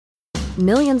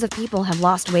Millions of people have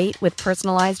lost weight with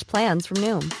personalized plans from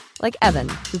Noom. Like Evan,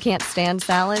 who can't stand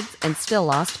salads and still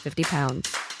lost 50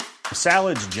 pounds.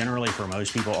 Salads generally for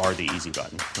most people are the easy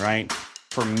button, right?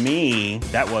 For me,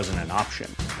 that wasn't an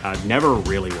option. I never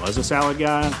really was a salad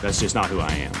guy. That's just not who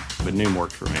I am. But Noom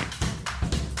worked for me.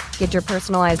 Get your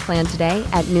personalized plan today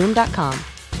at Noom.com.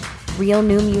 Real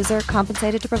Noom user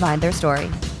compensated to provide their story.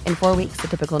 In 4 weeks, the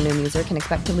typical Noom user can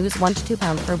expect to lose 1 to 2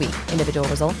 pounds per week. Individual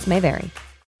results may vary.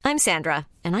 I'm Sandra,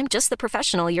 and I'm just the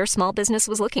professional your small business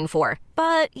was looking for.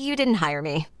 But you didn't hire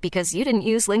me because you didn't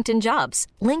use LinkedIn Jobs.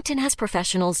 LinkedIn has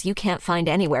professionals you can't find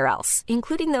anywhere else,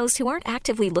 including those who aren't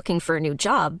actively looking for a new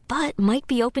job, but might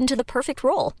be open to the perfect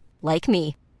role, like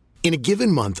me. In a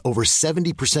given month, over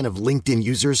 70% of LinkedIn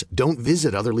users don't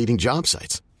visit other leading job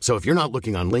sites. So if you're not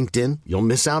looking on LinkedIn, you'll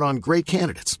miss out on great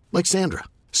candidates like Sandra.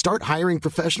 Start hiring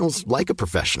professionals like a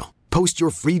professional. Post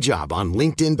your free job on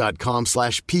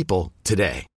linkedin.com/people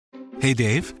today. Hey,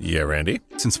 Dave. Yeah, Randy.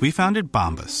 Since we founded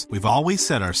Bombas, we've always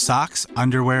said our socks,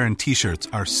 underwear, and T-shirts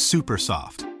are super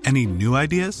soft. Any new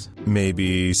ideas?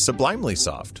 Maybe sublimely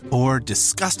soft. Or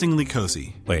disgustingly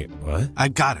cozy. Wait, what? I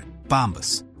got it.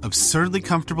 Bombas. Absurdly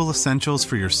comfortable essentials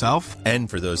for yourself and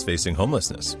for those facing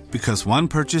homelessness. Because one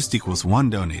purchased equals one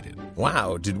donated.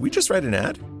 Wow, did we just write an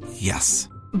ad? Yes.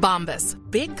 Bombas.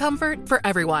 Big comfort for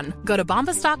everyone. Go to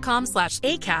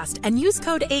bombas.com/ACAST and use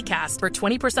code ACAST for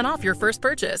 20% off your first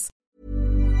purchase.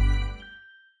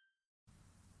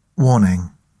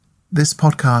 Warning. This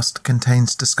podcast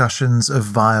contains discussions of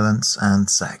violence and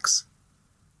sex.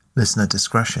 Listener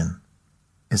discretion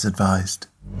is advised.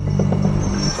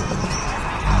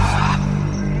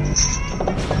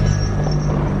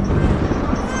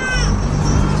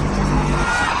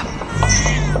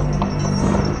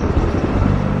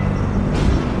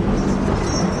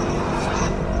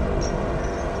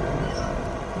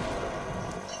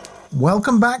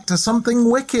 Welcome back to Something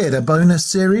Wicked, a bonus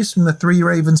series from the Three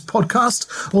Ravens podcast,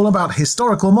 all about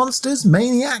historical monsters,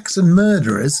 maniacs and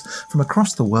murderers from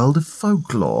across the world of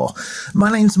folklore.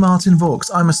 My name's Martin Vaux.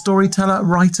 I'm a storyteller,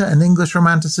 writer and English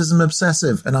romanticism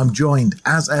obsessive, and I'm joined,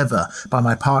 as ever, by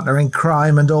my partner in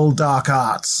crime and all dark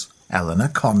arts, Eleanor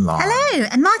Conlon. Hello,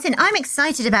 and Martin, I'm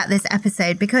excited about this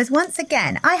episode because once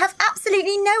again, I have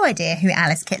absolutely no idea who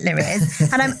Alice Kyteler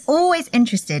is, and I'm always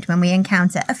interested when we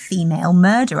encounter a female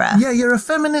murderer. Yeah, you're a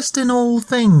feminist in all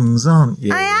things, aren't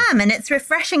you? I am, and it's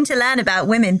refreshing to learn about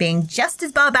women being just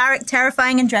as barbaric,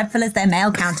 terrifying and dreadful as their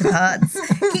male counterparts.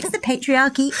 Keeps the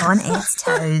patriarchy on its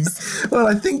toes. Well,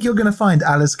 I think you're going to find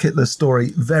Alice Kyteler's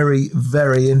story very,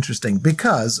 very interesting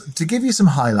because, to give you some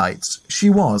highlights, she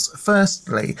was,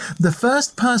 firstly, the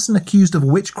first person accused of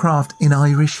witchcraft in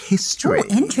Irish history.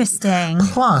 Oh, interesting.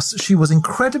 Plus, she was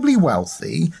incredibly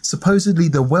wealthy, supposedly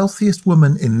the wealthiest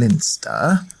woman in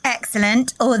Leinster.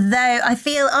 Excellent. Although I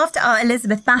feel after our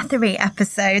Elizabeth Bathory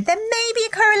episode, there may be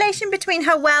a correlation between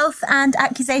her wealth and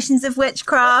accusations of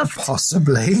witchcraft.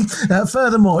 Possibly.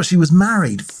 Furthermore, she was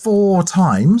married 4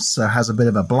 times, so has a bit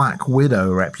of a black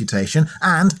widow reputation.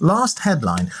 And last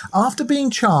headline, after being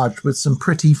charged with some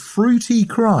pretty fruity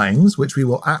crimes, which we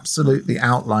will absolutely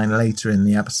outline later in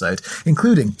the episode,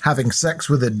 including having sex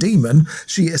with a demon,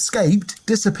 she escaped,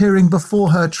 disappearing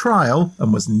before her trial,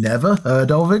 and was never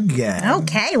heard of again.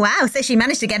 Okay, wow, so she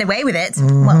managed to get away with it.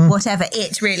 Well, whatever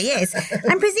it really is.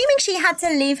 I'm presuming she had to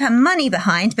leave her money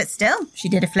behind, but still, she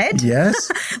did a flid. Yes.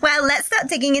 Well, let's start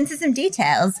digging into some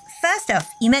details. First off,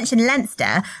 you mentioned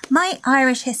Leinster. My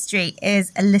Irish history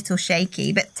is a little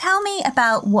shaky, but tell me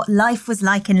about what life was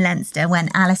like in Leinster when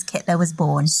Alice Kyteler was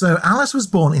born. So Alice was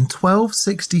born in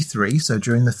 1263, so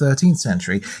during the 13th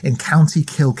century, in County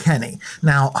Kilkenny.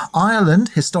 Now, Ireland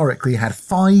historically had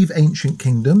 5 ancient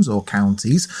kingdoms or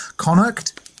counties: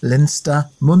 Connacht, Leinster,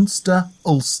 Munster,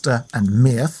 Ulster and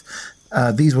Meath.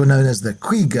 These were known as the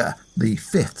Cuige, the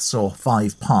fifths or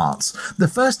 5 parts. The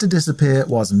first to disappear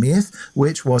was Meath,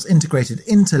 which was integrated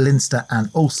into Leinster and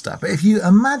Ulster. But if you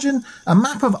imagine a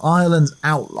map of Ireland's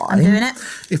outline, I'm doing it.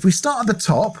 If we start at the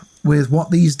top with what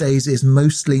these days is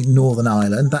mostly Northern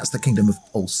Ireland, that's the Kingdom of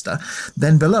Ulster.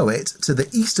 Then below it, to the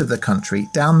east of the country,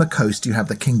 down the coast, you have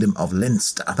the Kingdom of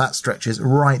Leinster. That stretches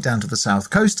right down to the south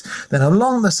coast. Then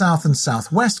along the south and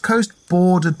southwest coast,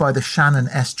 bordered by the Shannon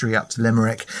Estuary up to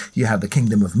Limerick, you have the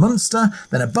Kingdom of Munster.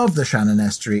 Then above the Shannon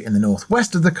Estuary in the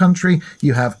northwest of the country,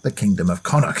 you have the Kingdom of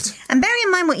Connacht. And bearing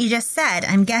in mind what you just said,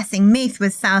 I'm guessing Meath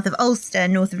was south of Ulster,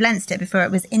 north of Leinster, before it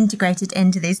was integrated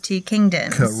into these 2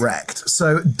 kingdoms. Correct.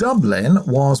 So Dublin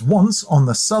was once on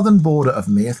the southern border of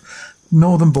Meath,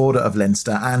 northern border of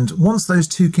Leinster, and once those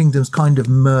two kingdoms kind of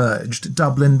merged,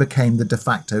 Dublin became the de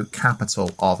facto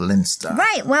capital of Leinster.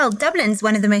 Right, well, Dublin's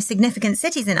one of the most significant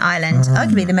cities in Ireland,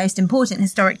 arguably the most important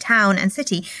historic town and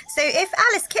city. So if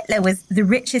Alice Kyteler was the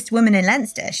richest woman in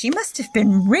Leinster, she must have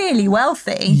been really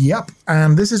wealthy. Yep,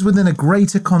 and this is within a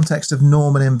greater context of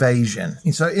Norman invasion.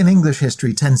 So in English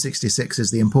history, 1066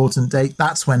 is the important date.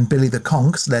 That's when Billy the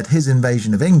Conks led his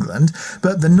invasion of England,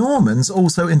 but the Normans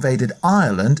also invaded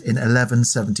Ireland in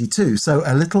 1172, so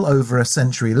a little over a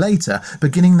century later,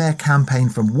 beginning their campaign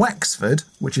from Wexford,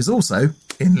 which is also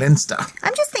in Leinster.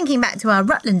 I'm just thinking back to our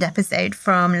Rutland episode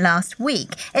from last week.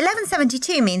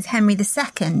 1172 means Henry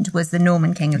II was the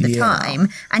Norman king of the time,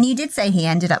 and you did say he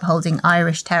ended up holding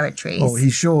Irish territories. Oh, he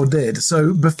sure did.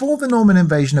 So before the Norman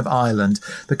invasion of Ireland,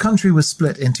 the country was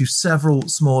split into several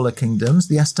smaller kingdoms.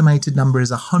 The estimated number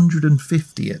is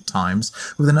 150 at times,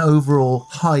 with an overall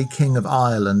High King of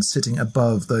Ireland sitting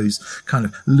above those kind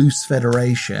of loose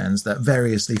federations that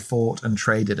variously fought and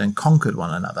traded and conquered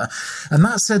one another. And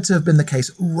that's said to have been the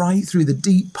case right through the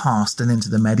deep past and into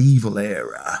the medieval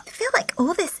era. I feel like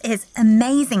all this is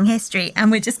amazing history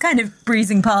and we're just kind of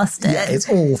breezing past it. Yeah, it's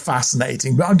all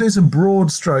fascinating, but I'm doing some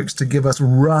broad strokes to give us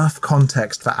rough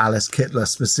context for Alice Kyteler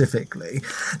specifically.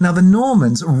 Now, the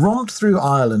Normans romped through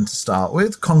Ireland to start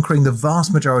with, conquering the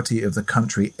vast majority of the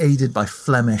country, aided by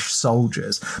Flemish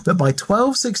soldiers. But by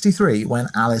 1263, when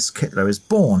Alice Kyteler is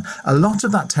born, a lot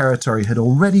of that territory had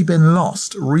already been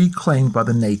lost, reclaimed by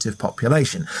the native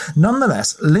population.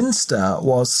 Nonetheless, Leinster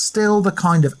was still the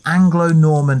kind of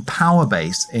Anglo-Norman power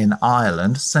base in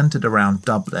Ireland, centred around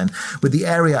Dublin, with the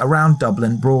area around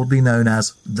Dublin broadly known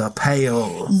as the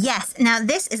Pale. Yes, now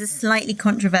this is a slightly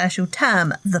controversial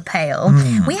term, the Pale.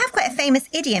 We have quite a famous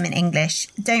idiom in English,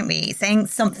 don't we, saying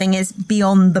something is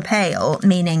beyond the pale,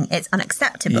 meaning it's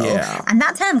unacceptable. Yeah. And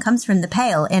that term comes from the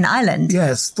Pale in Ireland.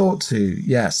 Yes, thought to,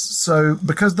 yes. So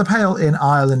because the Pale in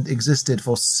Ireland existed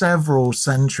for several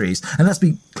centuries, and let's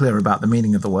be clear about the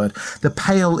meaning of the word, the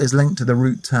Pale is linked to the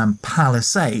root term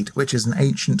palisade, which is an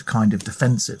ancient kind of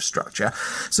defensive structure.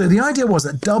 So the idea was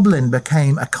that Dublin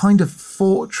became a kind of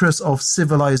fortress of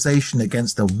civilization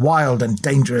against the wild and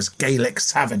dangerous Gaelic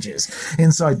savages.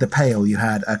 Inside the Pale, you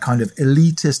had a kind of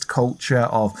elitist culture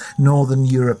of Northern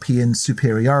European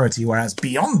superiority, whereas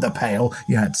beyond the Pale,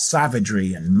 you had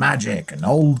savagery and magic and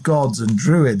old gods and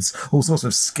druids, all sorts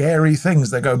of scary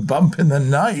things that go bump in the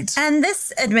night. And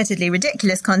this admittedly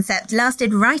ridiculous concept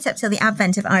lasted right up till the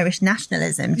advent of Irish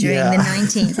nationalism during the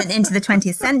 19th and into the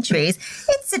 20th centuries.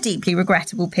 It's a deeply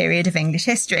regrettable period of English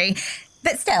history.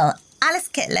 But still, Alice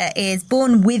Kyteler is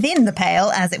born within the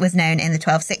Pale, as it was known in the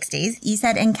 1260s. You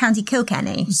said in County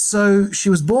Kilkenny. So she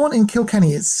was born in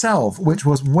Kilkenny itself, which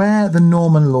was where the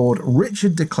Norman lord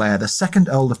Richard de Clare, the second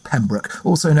Earl of Pembroke,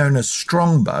 also known as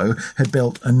Strongbow, had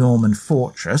built a Norman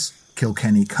fortress,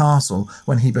 Kilkenny Castle,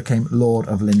 when he became Lord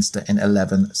of Leinster in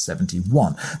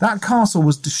 1171. That castle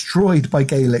was destroyed by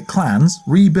Gaelic clans,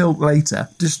 rebuilt later,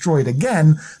 destroyed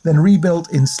again, then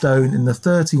rebuilt in stone in the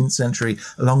 13th century,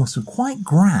 along with some quite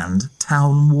grand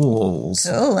town walls.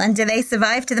 Cool, and do they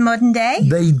survive to the modern day?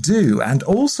 They do, and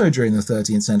also during the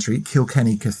 13th century,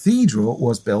 Kilkenny Cathedral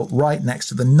was built right next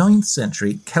to the 9th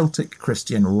century Celtic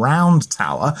Christian Round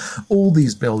Tower. All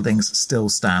these buildings still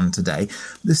stand today.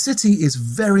 The city is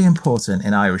very important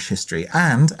in Irish history,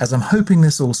 and, as I'm hoping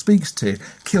this all speaks to,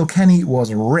 Kilkenny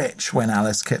was rich when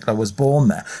Alice Kyteler was born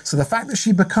there. So the fact that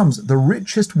she becomes the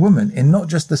richest woman in not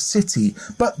just the city,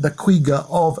 but the Cuige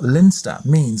of Leinster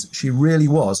means she really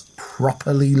was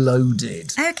properly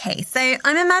loaded. Okay, so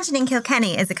I'm imagining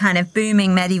Kilkenny as a kind of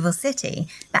booming medieval city.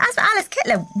 But as for Alice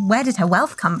Kyteler, where did her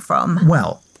wealth come from?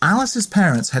 Well, Alice's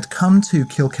parents had come to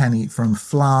Kilkenny from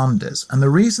Flanders, and the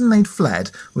reason they'd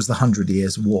fled was the 100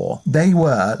 Years' War. They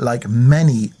were, like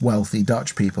many wealthy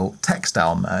Dutch people,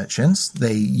 textile merchants.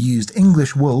 They used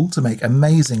English wool to make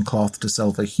amazing cloth to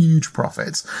sell for huge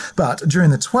profits. But during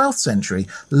the 12th century,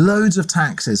 loads of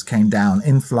taxes came down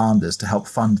in Flanders to help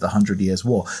fund the 100 Years'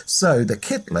 War. So the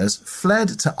Kytlers fled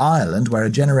to Ireland, where a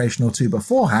generation or two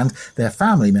beforehand, their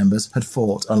family members had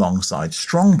fought alongside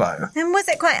Strongbow. And was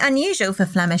it quite unusual for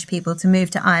Flemish people to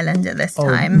move to Ireland at this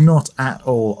time? Oh, not at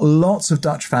all. Lots of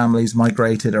Dutch families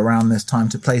migrated around this time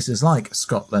to places like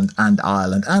Scotland and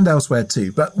Ireland and elsewhere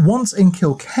too. But once in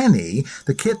Kilkenny,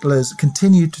 the Kytlers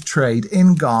continued to trade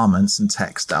in garments and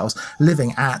textiles,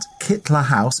 living at Kyteler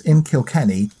House in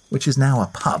Kilkenny, which is now a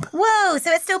pub. Whoa,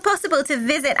 so it's still possible to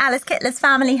visit Alice Kytler's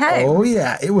family home? Oh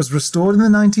yeah, it was restored in the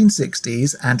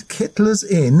 1960s, and Kytler's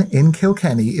Inn in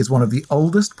Kilkenny is one of the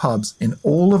oldest pubs in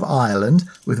all of Ireland,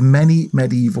 with many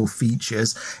medieval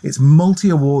features. It's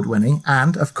multi-award winning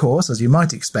and, of course, as you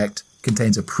might expect,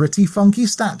 contains a pretty funky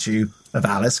statue of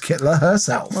Alice Kyteler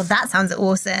herself. Well, that sounds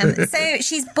awesome. So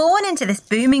she's born into this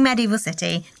booming medieval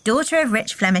city, daughter of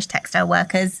rich Flemish textile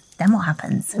workers. Then what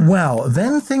happens? Well,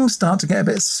 then things start to get a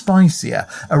bit spicier.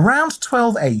 Around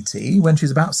 1280, when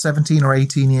she's about 17 or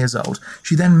 18 years old,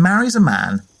 she then marries a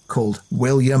man called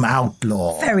William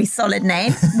Outlaw. Very solid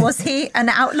name. Was he an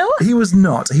outlaw? He was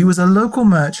not. He was a local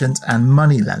merchant and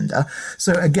moneylender.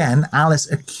 So again, Alice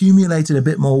accumulated a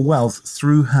bit more wealth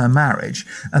through her marriage.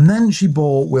 And then she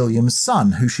bore William's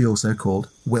son, who she also called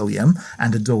William,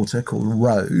 and a daughter called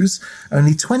Rose.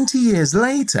 Only 20 years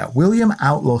later, William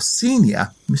Outlaw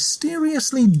Sr.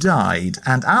 mysteriously died,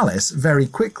 and Alice very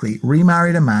quickly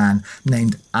remarried a man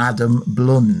named Adam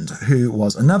Blund, who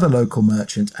was another local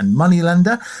merchant and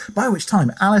moneylender, by which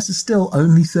time Alice is still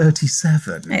only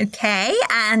 37. Okay,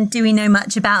 and do we know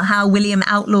much about how William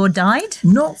Outlaw died?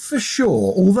 Not for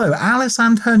sure, although Alice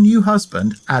and her new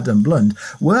husband, Adam Blund,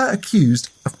 were accused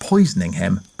of poisoning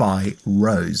him by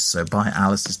Rose, so by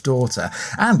Alice's daughter,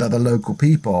 and other local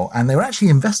people, and they were actually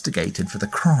investigated for the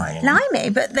crime.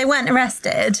 Blimey, but they weren't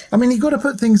arrested. I mean, you've got to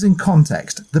put things in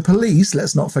context. The police,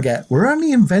 let's not forget, were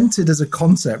only invented as a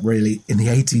concept, really, in the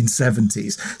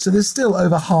 1870s, so there's still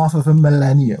over half of a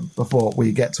millennium before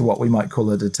we get to what we might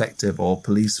call a detective or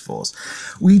police force.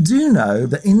 We do know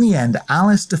that in the end,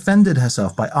 Alice defended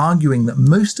herself by arguing that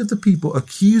most of the people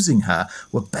accusing her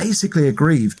were basically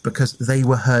aggrieved because they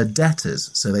were her debtors,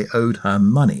 so they owed her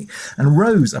money. And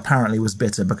Rose apparently was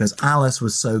bitter because Alice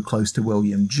was so close to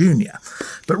William Jr.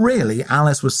 But really,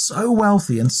 Alice was so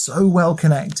wealthy and so well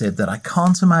connected that I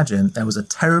can't imagine there was a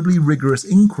terribly rigorous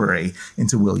inquiry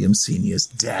into William Sr.'s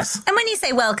death. And when you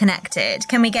say well connected,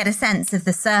 can we get a sense of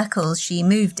the circles she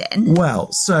moved in?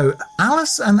 Well, so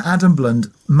Alice and Adam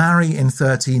Blund marry in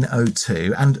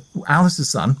 1302, and Alice's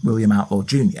son, William Outlaw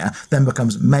Jr., then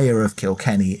becomes mayor of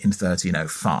Kilkenny in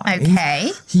 1305.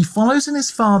 Okay. He follows in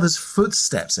his father's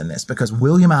footsteps in this because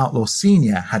William Outlaw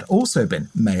Sr. had also been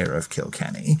mayor of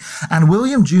Kilkenny, and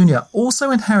William Jr.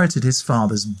 also inherited his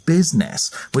father's business,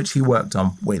 which he worked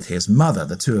on with his mother.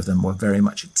 The two of them were very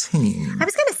much a team. I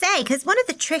was going to say, because one of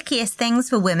the trickiest things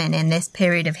for women in this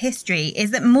period of history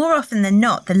is that more often than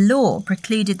not, the law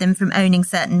precluded them from owning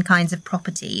certain kinds of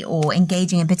property or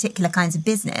engaging in particular kinds of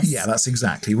business. Yeah, that's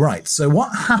exactly right. So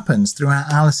what happens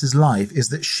throughout Alice's life is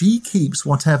that she keeps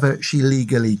whatever she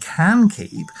legally can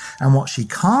keep, and what she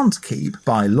can't keep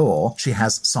by law, she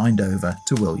has signed over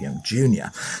to William Jr.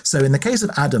 So in the case of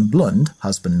Adam Blund,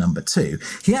 husband number 2,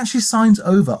 he actually signs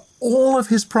over all of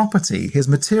his property, his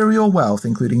material wealth,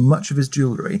 including much of his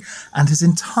jewellery, and his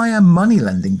entire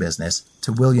money-lending business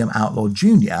to William Outlaw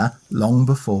Jr. long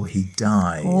before he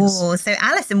dies. Oh, so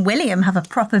Alice and William have a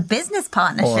proper business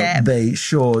partnership. Or they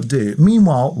sure do.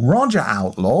 Meanwhile, Roger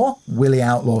Outlaw, Willie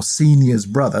Outlaw Sr.'s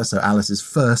brother, so Alice's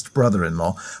first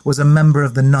brother-in-law, was a member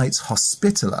of the Knights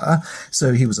Hospitaller,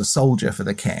 so he was a soldier for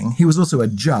the king. He was also a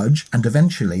judge and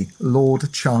eventually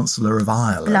Lord Chancellor of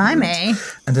Ireland. Blimey.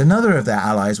 And another of their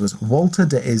allies was Walter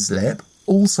de Islip,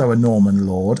 also a Norman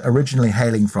lord, originally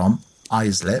hailing from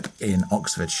Islip in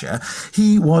Oxfordshire.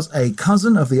 He was a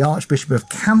cousin of the Archbishop of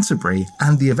Canterbury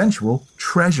and the eventual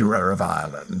Treasurer of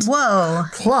Ireland. Whoa.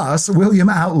 Plus, William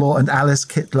Outlaw and Alice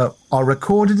Kyteler are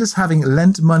recorded as having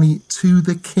lent money to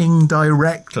the king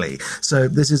directly. So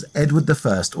this is Edward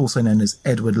I, also known as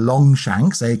Edward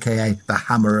Longshanks, aka the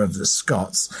Hammer of the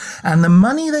Scots. And the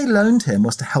money they loaned him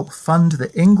was to help fund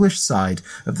the English side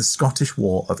of the Scottish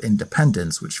War of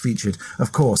Independence, which featured,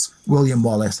 of course, William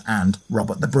Wallace and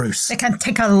Robert the Bruce. They can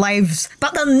take our lives,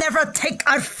 but they'll never take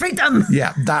our freedom.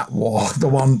 Yeah, that war, the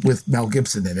one with Mel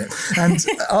Gibson in it. And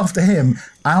after him,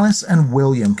 Alice and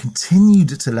William continued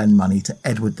to lend money to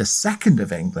Edward II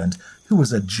of England, who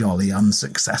was a jolly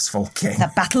unsuccessful king. The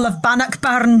Battle of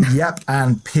Bannockburn. Yep,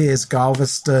 and Piers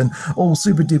Galveston, all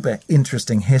super duper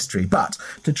interesting history. But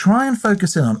to try and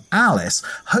focus in on Alice,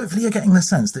 hopefully you're getting the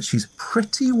sense that she's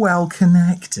pretty well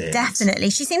connected.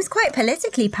 Definitely. She seems quite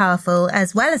politically powerful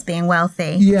as well as being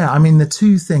wealthy. Yeah, I mean, the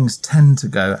two things tend to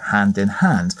go hand in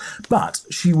hand. But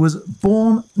she was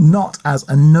born not as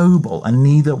a noble, and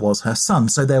neither was her son,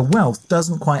 so their wealth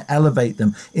doesn't quite elevate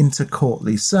them into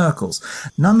courtly circles.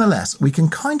 Nonetheless, we can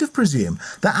kind of presume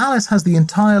that Alice has the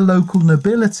entire local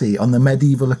nobility on the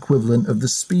medieval equivalent of the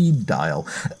speed dial.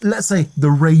 Let's say the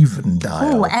Raven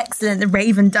dial. Oh, excellent. The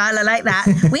Raven dial. I like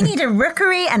that. We need a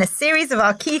rookery and a series of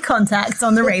our key contacts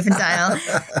on the Raven dial.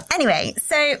 Anyway,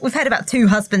 so we've had about 2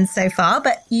 husbands so far,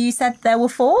 but you said there were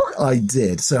 4? I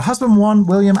did. So husband 1,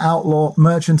 William Outlaw,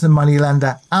 merchant and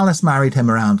moneylender. Alice married him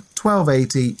around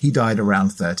 1280, he died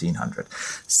around 1300.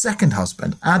 Second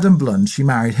husband, Adam Blund, she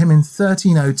married him in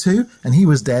 1302, 1292, and he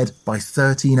was dead by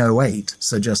 1308,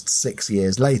 so just 6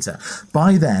 years later.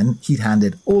 By then, he'd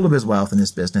handed all of his wealth and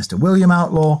his business to William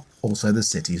Outlaw, also the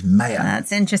city's mayor.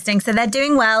 That's interesting. So they're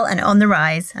doing well and on the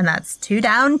rise, and that's 2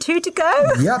 down, 2 to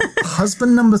go. Yep.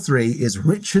 Husband number 3 is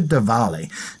Richard de Varley.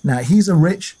 Now, he's a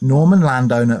rich Norman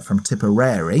landowner from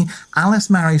Tipperary. Alice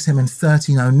marries him in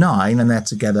 1309, and they're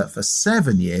together for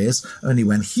 7 years. Only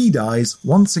when he dies,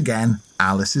 once again,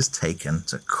 Alice is taken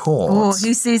to court. Oh,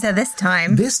 who sues her this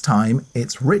time? This time,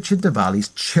 it's Richard de Varley's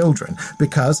children,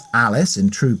 because Alice,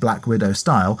 in true Black Widow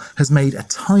style, has made a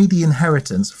tidy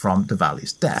inheritance from de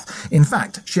Varley's death. In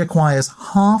fact, she acquires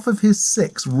half of his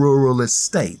 6 rural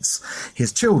estates.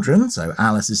 His children, so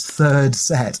Alice's 3rd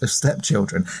set of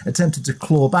stepchildren, attempted to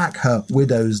claw back her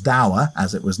widow's dower,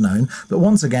 as it was known, but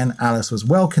once again, Alice was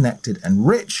well connected and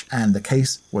rich, and the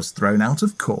case was thrown out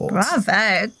of court.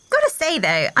 Bravo. Gotta say,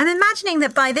 though, I'm imagining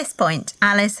that by this point,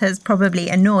 Alice has probably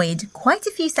annoyed quite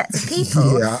a few sets of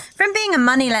people. Yeah. From being a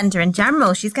moneylender in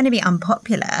general, she's going to be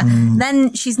unpopular.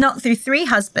 Then she's knocked through 3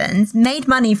 husbands, made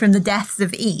money from the deaths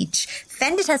of each,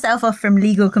 fended herself off from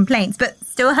legal complaints, but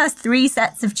still has 3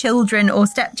 sets of children or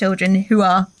stepchildren who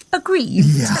are aggrieved.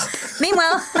 Yeah.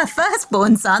 Meanwhile, her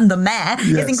firstborn son, the mayor,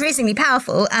 is increasingly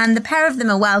powerful, and the pair of them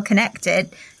are well connected.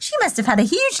 She must have had a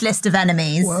huge list of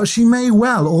enemies. Well, she may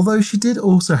well, although she did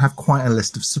also have quite a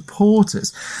list of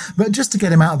supporters. But just to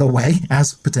get him out of the way,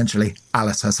 as potentially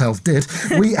Alice herself did,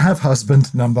 we have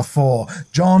husband number 4,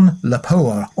 John Le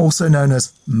Poer, also known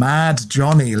as Mad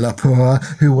Johnny Le Poer,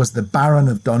 who was the Baron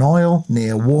of Donoil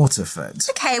near Waterford.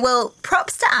 Okay, well,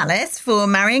 props to Alice for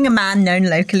marrying a man known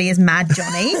locally as Mad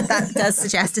Johnny. That does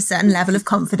suggest a certain level of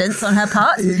confidence on her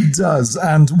part. It does,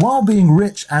 and while being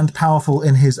rich and powerful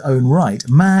in his own right,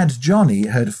 Mad Johnny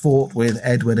had fought with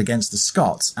Edward against the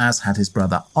Scots, as had his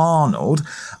brother Arnold.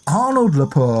 Arnold Le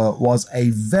Poer was a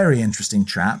very interesting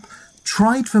chap,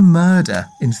 tried for murder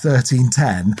in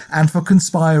 1310 and for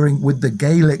conspiring with the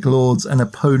Gaelic lords and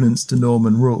opponents to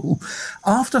Norman rule.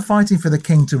 After fighting for the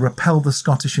king to repel the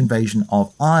Scottish invasion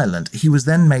of Ireland, he was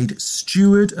then made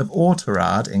Steward of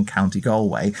Oughterard in County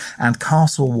Galway and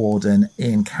Castle Warden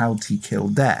in County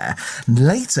Kildare.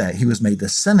 Later, he was made the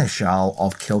Seneschal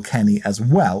of Kilkenny as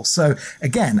well. So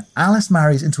again, Alice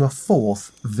marries into a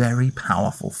 4th very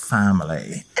powerful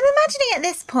family. I'm imagining at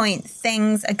this point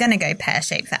things are going to go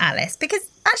pear-shaped for Alice,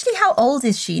 because actually, how old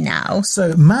is she now?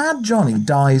 So Mad Johnny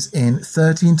dies in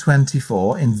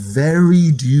 1324 in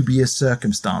very dubious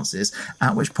circumstances,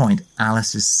 at which point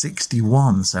Alice is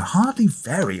 61, so hardly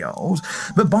very old.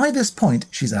 But by this point,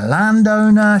 she's a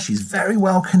landowner, she's very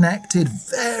well connected,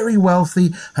 very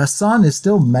wealthy. Her son is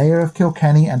still mayor of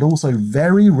Kilkenny and also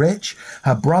very rich.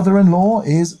 Her brother-in-law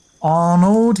is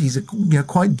Arnold. He's a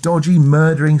quite dodgy,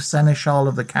 murdering seneschal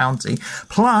of the county.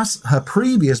 Plus, her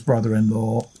previous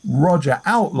brother-in-law, Roger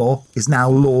Outlaw, is now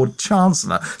Lord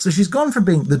Chancellor. So she's gone from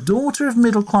being the daughter of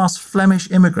middle-class Flemish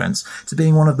immigrants to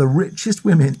being one of the richest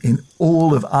women in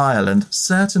all of Ireland,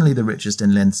 certainly the richest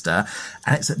in Leinster.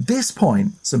 And it's at this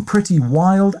point some pretty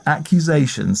wild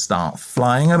accusations start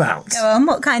flying about. Go on,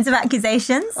 what kinds of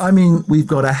accusations? I mean, we've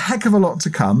got a heck of a lot to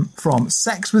come, from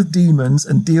sex with demons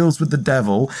and deals with the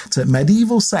devil to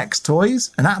medieval sex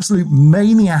toys, an absolute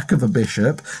maniac of a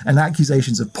bishop, and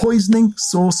accusations of poisoning,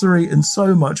 sorcery, and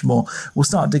so much more. We'll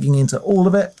start digging into all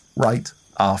of it right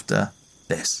after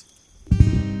this.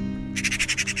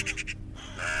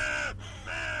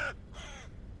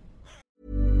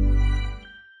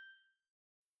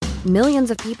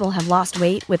 Millions of people have lost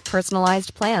weight with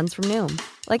personalized plans from Noom.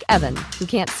 Like Evan, who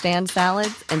can't stand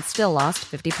salads and still lost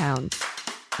 50 pounds.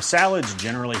 Salads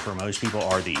generally for most people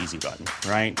are the easy button,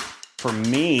 right? For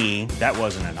me, that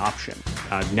wasn't an option.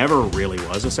 I never really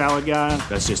was a salad guy.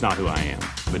 That's just not who I am.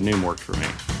 But Noom worked for me.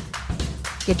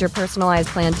 Get your personalized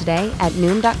plan today at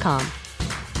Noom.com.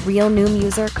 Real Noom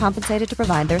user compensated to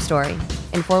provide their story.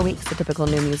 In 4 weeks, the typical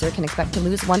Noom user can expect to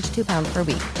lose 1 to 2 pounds per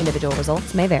week. Individual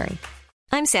results may vary.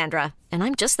 I'm Sandra, and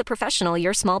I'm just the professional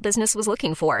your small business was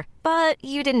looking for. But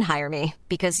you didn't hire me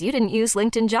because you didn't use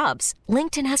LinkedIn Jobs.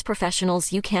 LinkedIn has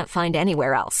professionals you can't find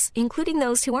anywhere else, including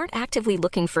those who aren't actively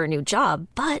looking for a new job,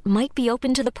 but might be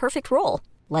open to the perfect role,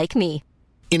 like me.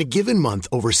 In a given month,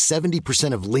 over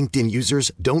 70% of LinkedIn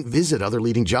users don't visit other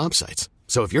leading job sites.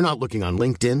 So if you're not looking on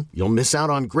LinkedIn, you'll miss out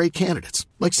on great candidates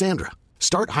like Sandra.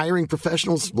 Start hiring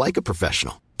professionals like a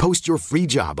professional. Post your free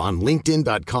job on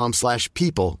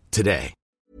linkedin.com/people today.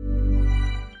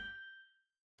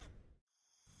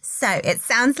 So it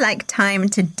sounds like time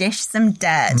to dish some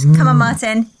dirt. Come on,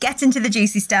 Martin, get into the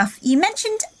juicy stuff. You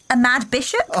mentioned a mad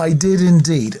bishop? I did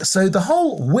indeed. So the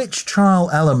whole witch trial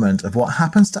element of what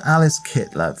happens to Alice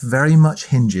Kyteler very much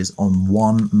hinges on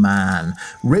one man,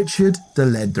 Richard de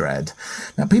Ledred.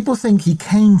 Now, people think he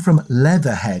came from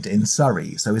Leatherhead in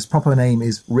Surrey, so his proper name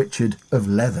is Richard of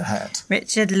Leatherhead.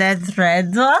 Richard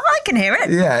Ledred. Oh, I can hear it.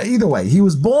 Yeah, either way, he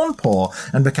was born poor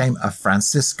and became a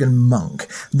Franciscan monk.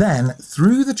 Then,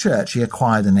 through the church, he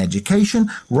acquired an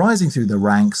education, rising through the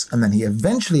ranks, and then he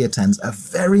eventually attends a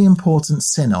very important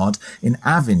synod in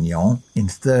Avignon in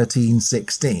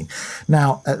 1316.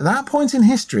 Now, at that point in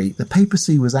history, the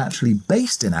papacy was actually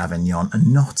based in Avignon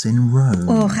and not in Rome.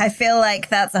 Oh, I feel like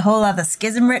that's a whole other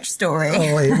schism-rich story.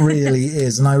 Oh, it really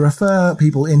is. And I refer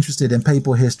people interested in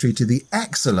papal history to the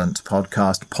excellent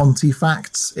podcast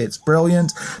Pontifacts. It's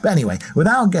brilliant. But anyway,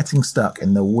 without getting stuck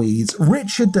in the weeds,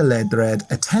 Richard de Ledred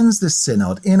attends this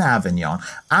synod in Avignon,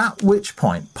 at which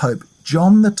point Pope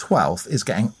John XII is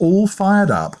getting all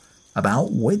fired up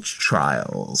about witch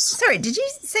trials. Sorry, did you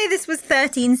say this was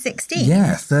 1316? Yeah,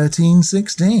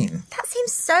 1316. That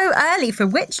seems so early for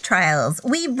witch trials.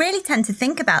 We really tend to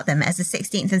think about them as a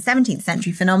 16th and 17th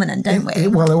century phenomenon, don't we?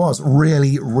 Well, it was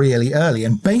really, really early.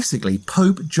 And basically,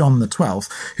 Pope John XII,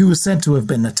 who was said to have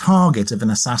been the target of an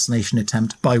assassination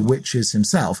attempt by witches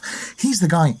himself, he's the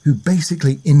guy who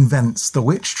basically invents the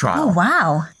witch trial. Oh,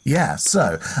 wow. Yeah,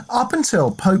 so up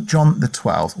until Pope John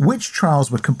XII, witch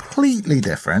trials were completely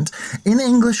different. In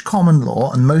English common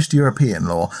law and most European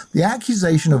law, the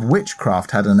accusation of witchcraft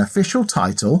had an official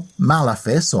title,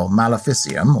 malefice or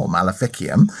maleficium or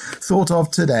maleficium, thought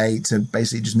of today to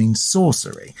basically just mean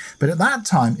sorcery. But at that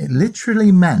time, it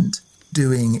literally meant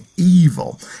doing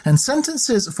evil. And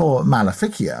sentences for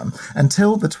maleficium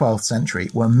until the 12th century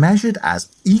were measured as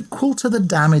equal to the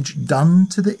damage done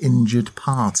to the injured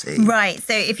party. Right,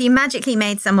 so if you magically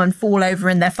made someone fall over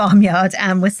in their farmyard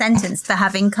and were sentenced for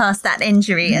having cast that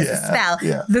injury as a spell,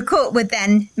 the court would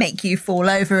then make you fall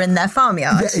over in their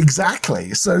farmyard. Yeah,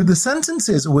 exactly. So the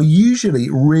sentences were usually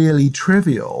really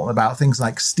trivial about things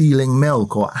like stealing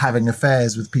milk or having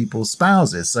affairs with people's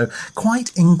spouses, so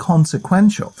quite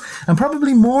inconsequential. And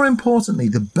probably more importantly,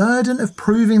 the burden of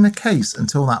proving the case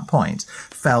until that point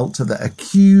fell to the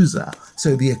accuser.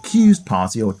 So the accused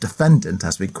party, or defendant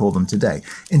as we call them today,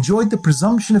 enjoyed the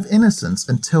presumption of innocence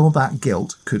until that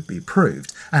guilt could be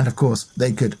proved. And of course,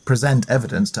 they could present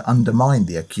evidence to undermine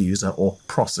the accuser or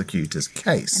prosecutor's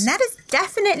case. And that is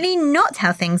definitely not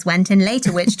how things went in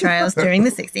later witch trials during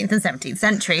the 16th and 17th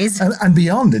centuries. And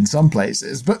beyond in some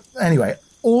places. But anyway,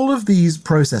 all of these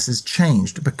processes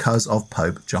changed because of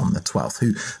Pope John XII,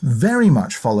 who very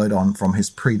much followed on from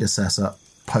his predecessor,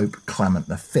 Pope Clement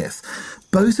V.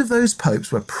 Both of those popes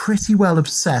were pretty well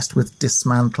obsessed with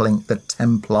dismantling the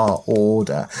Templar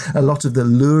order. A lot of the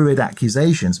lurid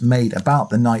accusations made about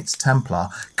the Knights Templar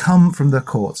come from the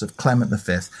courts of Clement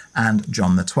V and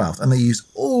John XII, and they use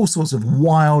all sorts of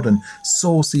wild and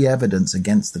saucy evidence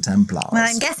against the Templars. Well,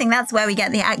 I'm guessing that's where we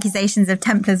get the accusations of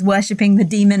Templars worshipping the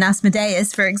demon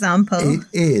Asmodeus, for example. It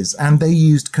is, and they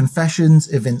used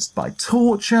confessions evinced by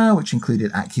torture, which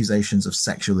included accusations of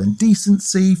sexual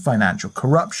indecency, financial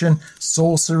corruption,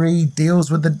 sorcery,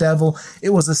 deals with the devil. It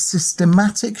was a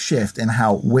systematic shift in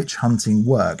how witch hunting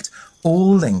worked,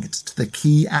 all linked to the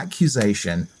key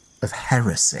accusation of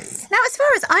heresy. Now, as far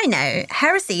as I know,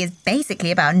 heresy is basically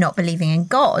about not believing in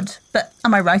God. But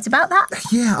am I right about that?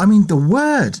 Yeah, I mean, the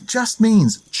word just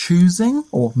means choosing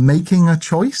or making a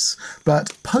choice.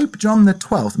 But Pope John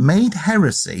XII made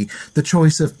heresy, the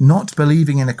choice of not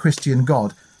believing in a Christian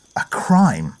God, a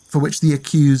crime for which the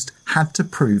accused had to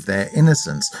prove their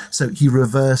innocence. So he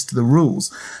reversed the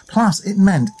rules. Plus, it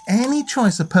meant any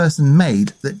choice a person made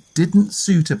that didn't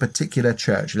suit a particular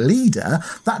church leader,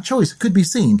 that choice could be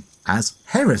seen as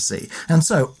heresy. And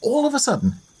so, all of a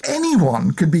sudden,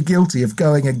 anyone could be guilty of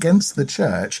going against the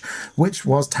church, which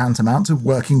was tantamount to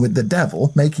working with the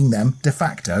devil, making them de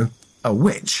facto a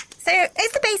witch. So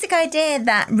is the basic idea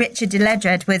that Richard de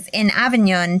Ledred was in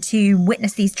Avignon to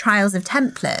witness these trials of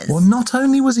Templars? Well, not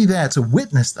only was he there to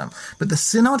witness them, but the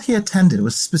synod he attended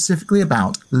was specifically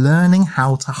about learning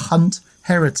how to hunt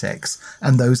heretics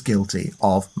and those guilty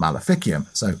of maleficium,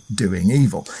 so doing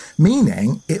evil,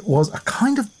 meaning it was a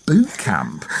kind of boot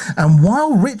camp. And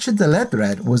while Richard de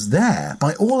Ledred was there,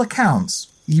 by all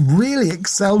accounts, he really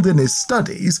excelled in his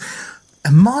studies.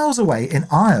 And miles away in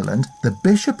Ireland, the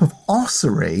Bishop of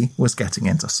Ossory was getting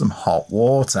into some hot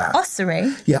water.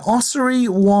 Ossory? Yeah, Ossory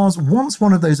was once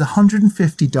one of those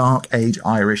 150 Dark Age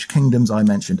Irish kingdoms I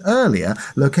mentioned earlier,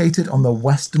 located on the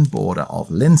western border of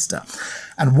Leinster.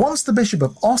 And once the Bishop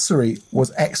of Ossory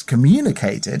was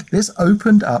excommunicated, this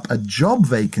opened up a job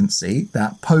vacancy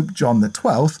that Pope John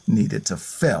XII needed to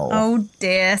fill. Oh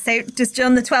dear. So does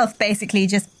John XII basically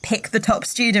just pick the top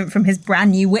student from his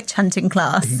brand new witch hunting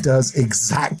class? He does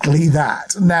exactly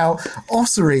that. Now,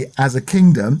 Ossory as a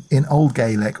kingdom in Old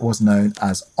Gaelic was known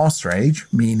as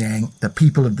Osraige, meaning the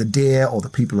people of the deer or the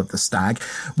people of the stag.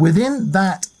 Within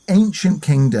that ancient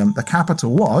kingdom, the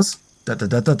capital was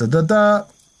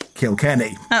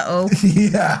Kilkenny. Uh-oh.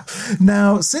 Yeah.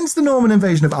 Now, since the Norman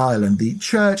invasion of Ireland, the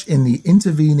church in the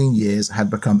intervening years had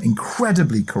become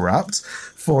incredibly corrupt.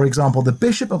 For example, the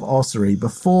Bishop of Ossory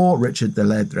before Richard de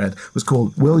Ledred was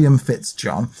called William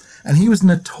Fitzjohn, and he was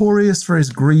notorious for his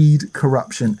greed,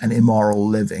 corruption, and immoral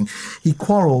living. He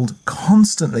quarrelled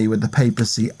constantly with the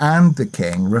papacy and the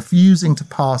king, refusing to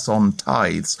pass on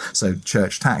tithes, so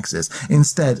church taxes,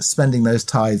 instead spending those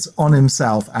tithes on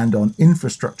himself and on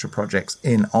infrastructure projects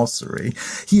in Ossory.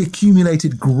 He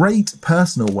accumulated great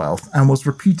personal wealth and was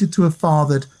reputed to have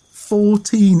fathered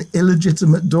 14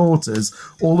 illegitimate daughters,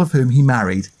 all of whom he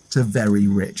married to very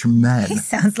rich men. He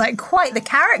sounds like quite the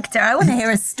character. I want to hear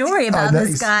a story about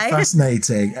this guy.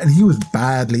 Fascinating. And he was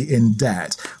badly in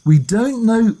debt. We don't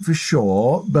know for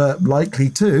sure, but likely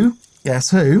to,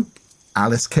 guess who?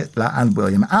 Alice Kyteler and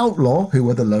William Outlaw, who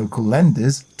were the local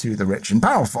lenders to the rich and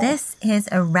powerful. This is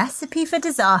a recipe for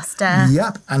disaster.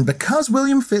 Yep, and because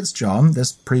William Fitzjohn,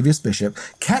 this previous bishop,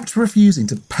 kept refusing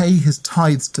to pay his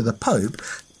tithes to the Pope,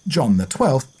 John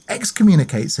XII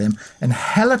excommunicates him and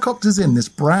helicopters in this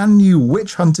brand new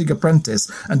witch-hunting apprentice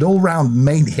and all-round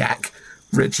maniac,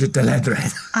 Richard de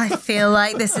Ledred. I feel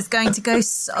like this is going to go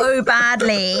so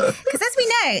badly. Because as we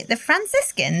know, the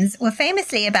Franciscans were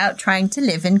famously about trying to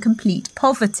live in complete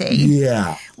poverty.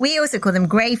 Yeah. We also call them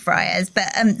Grey Friars,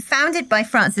 but founded by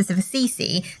Francis of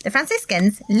Assisi, the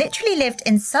Franciscans literally lived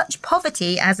in such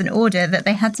poverty as an order that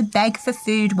they had to beg for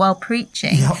food while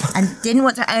preaching and didn't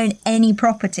want to own any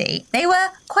property. They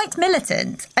were quite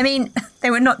militant. I mean, they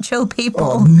were not chill people.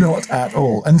 Oh, not at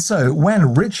all. And so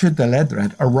when Richard de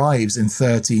Ledred arrives in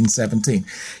 1317,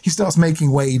 he starts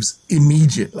making waves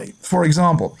immediately. For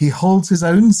example, he holds his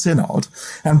own synod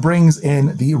and brings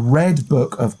in the Red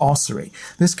Book of Ossory.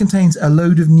 This contains a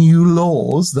load of new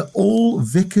laws that all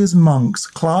vicars, monks,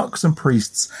 clerks and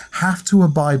priests have to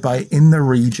abide by in the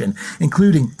region,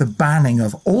 including the banning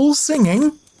of all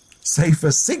singing, save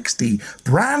for 60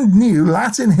 brand new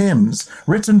Latin hymns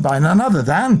written by none other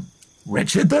than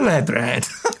Richard de Ledred.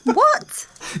 What?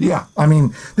 Yeah, I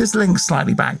mean, this links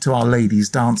slightly back to Our Lady's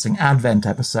Dancing Advent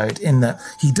episode in that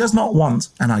he does not want,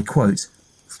 and I quote,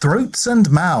 throats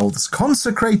and mouths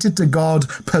consecrated to God,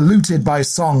 polluted by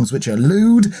songs which are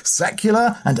lewd,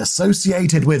 secular, and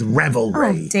associated with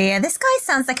revelry. Oh dear, this guy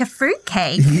sounds like a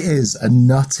fruitcake. He is a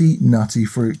nutty, nutty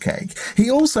fruitcake.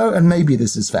 He also, and maybe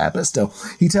this is fair, but still,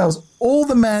 he tells all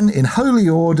the men in holy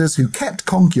orders who kept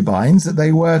concubines that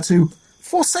they were to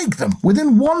forsake them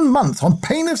within 1 month on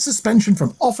pain of suspension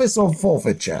from office or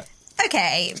forfeiture.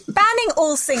 Okay, banning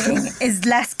all singing is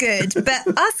less good, but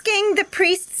asking the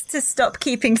priests to stop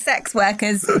keeping sex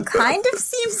workers kind of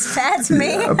seems fair to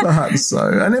me. Yeah, perhaps so.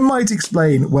 And it might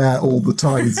explain where all the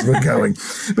tithes were going.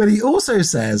 But he also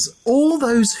says, all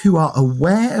those who are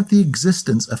aware of the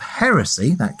existence of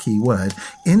heresy, that key word,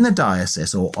 in the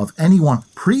diocese or of anyone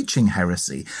preaching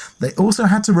heresy, they also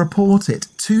had to report it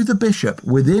to the bishop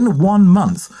within 1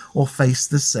 month or face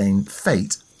the same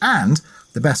fate. And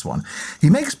the best one, he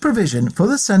makes provision for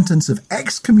the sentence of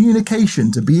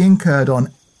excommunication to be incurred on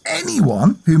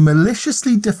anyone who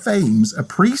maliciously defames a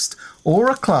priest or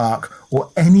a clerk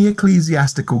or any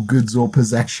ecclesiastical goods or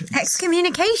possessions.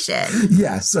 Excommunication?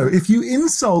 Yeah, so if you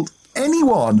insult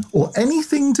anyone or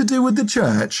anything to do with the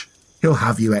church, he'll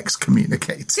have you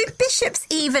excommunicated. Do bishops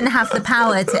even have the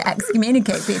power to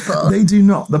excommunicate people? They do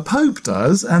not. The Pope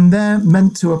does, and they're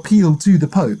meant to appeal to the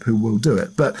Pope, who will do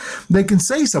it. But they can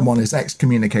say someone is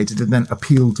excommunicated and then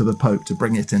appeal to the Pope to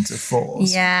bring it into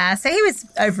force. Yeah, so he was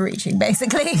overreaching,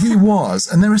 basically. He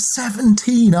was, and there are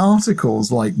 17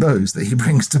 articles like those that he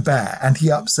brings to bear, and he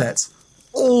upsets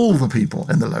all the people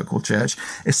in the local church,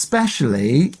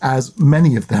 especially as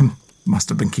many of them must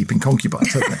have been keeping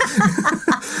concubines, haven't they?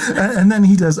 And then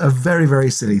he does a very,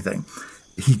 very silly thing.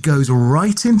 He goes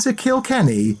right into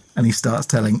Kilkenny and he starts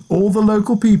telling all the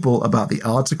local people about the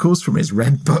articles from his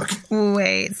red book.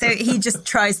 Wait, so he just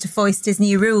tries to foist his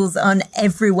new rules on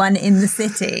everyone in the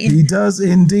city? He does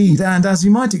indeed, and as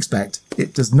you might expect,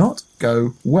 it does not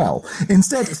go well.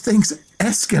 Instead, things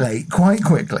escalate quite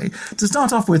quickly. To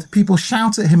start off with, people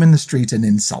shout at him in the street and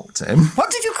insult him.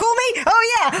 What did you call me?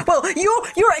 Oh, yeah. Well,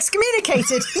 you're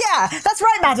excommunicated. Yeah, that's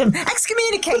right, madam.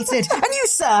 Excommunicated. And you,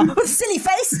 sir, with a silly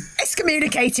face,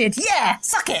 excommunicated. Yeah,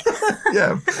 suck it.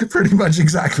 Yeah, pretty much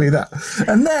exactly that.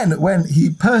 And then, when he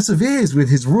perseveres with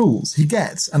his rules, he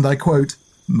gets, and I quote,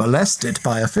 molested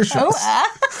by officials.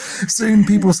 Soon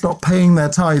people stop paying their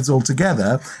tithes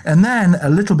altogether, and then a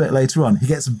little bit later on he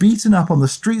gets beaten up on the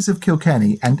streets of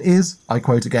Kilkenny and is, I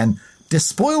quote again,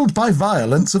 despoiled by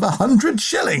violence of 100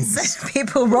 shillings. So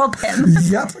people rob him.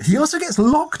 Yep. He also gets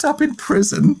locked up in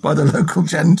prison by the local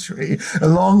gentry,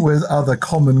 along with other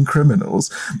common criminals.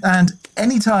 And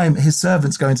anytime his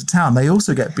servants go into town, they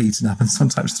also get beaten up and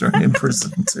sometimes thrown in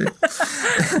prison too.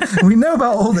 We know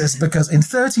about all this because in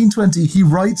 1320 he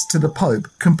writes to the Pope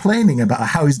complaining about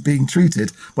how he's being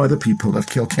treated by the people of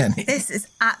Kilkenny. This is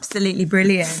absolutely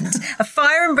brilliant. A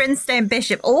fire and brimstone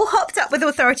bishop, all hopped up with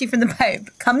authority from the Pope,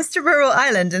 comes to rural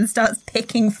Ireland and starts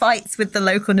picking fights with the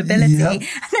local nobility. Yep.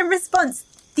 And in response,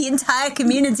 the entire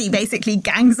community basically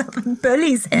gangs up and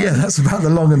bullies him. Yeah, that's about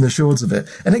the long and the short of it.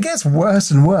 And it gets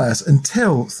worse and worse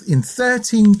until in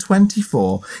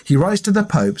 1324, he writes to the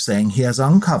Pope saying he has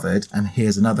uncovered, and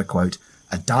here's another quote,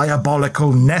 a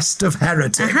diabolical nest of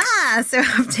heretics. Aha! So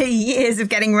after years of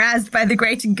getting razzed by the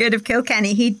greater good of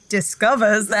Kilkenny, he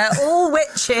discovers they're all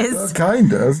witches. Well,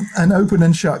 kind of. An open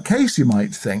and shut case, you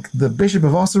might think. The Bishop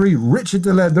of Ossory, Richard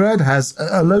de Ledred, has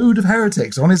a load of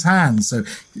heretics on his hands, so,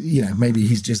 maybe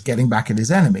he's just getting back at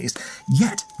his enemies.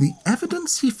 Yet, the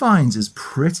evidence he finds is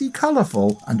pretty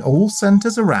colourful and all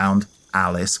centres around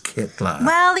Alice Kyteler.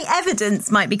 Well, the evidence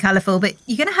might be colourful, but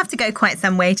you're going to have to go quite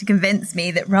some way to convince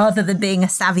me that rather than being a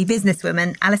savvy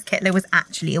businesswoman, Alice Kyteler was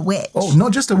actually a witch. Oh,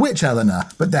 not just a witch, Eleanor,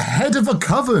 but the head of a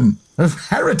coven of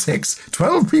heretics,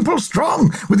 12 people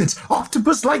strong, with its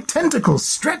octopus-like tentacles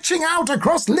stretching out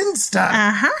across Leinster.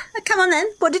 Come on then,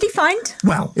 what did he find?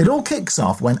 Well, it all kicks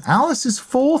off when Alice's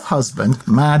fourth husband,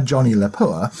 Mad Johnny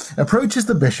Lepoer, approaches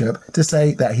the bishop to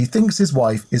say that he thinks his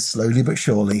wife is slowly but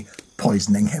surely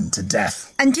poisoning him to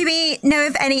death. And do we know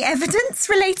of any evidence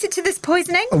related to this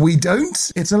poisoning? We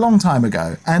don't. It's a long time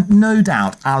ago. And no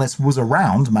doubt Alice was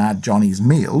around Mad Johnny's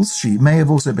meals. She may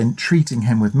have also been treating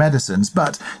him with medicines.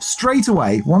 But straight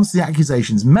away, once the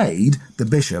accusation's made, the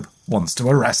bishop wants to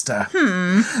arrest her.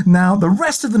 Now, the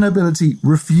rest of the nobility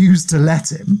refused to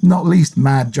let him, not least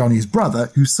Mad Johnny's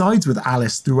brother, who sides with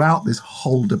Alice throughout this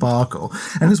whole debacle.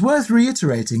 And it's worth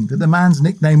reiterating that the man's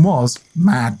nickname was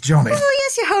Mad Johnny. Oh,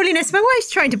 yes, Your Holiness, my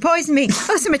wife's trying to poison me.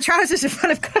 Oh, so my trousers are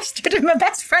full of custard and my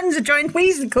best friend's a giant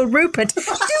weasel called Rupert. Do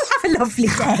have a lovely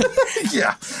day.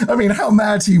 Yeah, I mean, how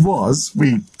mad he was,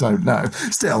 we don't know.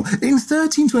 Still, in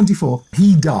 1324,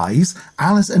 he dies,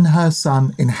 Alice and her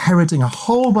son inheriting a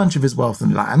whole bunch of his wealth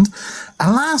and land.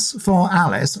 Alas for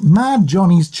Alice, Mad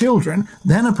Johnny's children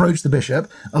then approached the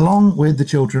bishop, along with the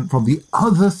children from the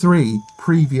other three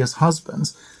previous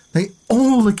husbands. They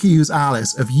all accuse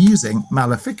Alice of using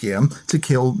maleficium to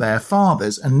kill their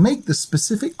fathers and make the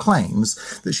specific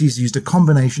claims that she's used a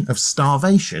combination of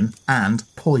starvation and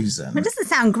poison. It doesn't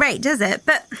sound great, does it?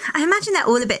 But I imagine they're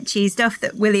all a bit cheesed off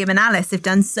that William and Alice have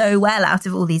done so well out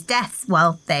of all these deaths,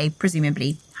 while they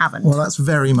presumably haven't. Well, that's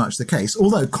very much the case.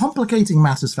 Although complicating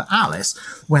matters for Alice,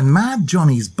 when Mad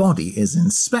Johnny's body is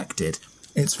inspected,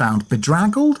 it's found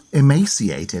bedraggled,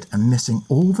 emaciated, and missing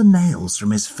all the nails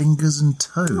from his fingers and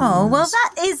toes. Oh, well,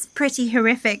 that is pretty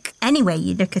horrific any way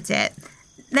you look at it.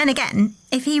 Then again,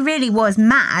 if he really was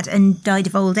mad and died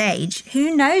of old age,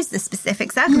 who knows the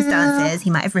specific circumstances? Yeah. He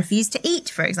might have refused to eat,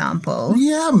 for example.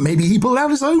 Yeah, maybe he pulled out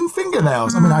his own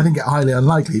fingernails. I mean, I think it highly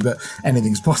unlikely, but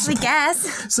anything's possible. I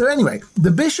guess. So anyway, the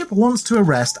bishop wants to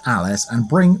arrest Alice and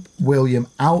bring William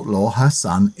Outlaw, her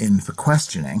son, in for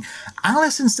questioning.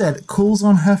 Alice instead calls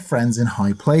on her friends in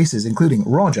high places, including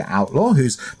Roger Outlaw,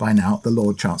 who's by now the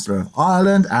Lord Chancellor of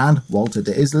Ireland, and Walter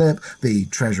de Islip, the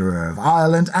Treasurer of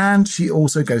Ireland, and she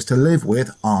also goes to live with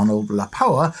Arnold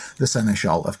Lepoer, the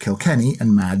Seneschal of Kilkenny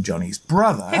and Mad Johnny's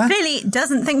brother. Who clearly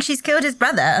doesn't think she's killed his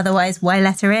brother, otherwise why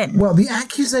let her in? Well, the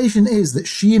accusation is that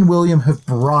she and William have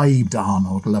bribed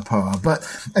Arnold Lepoer, but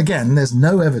again, there's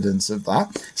no evidence of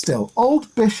that. Still,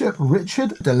 old Bishop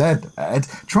Richard de Ledred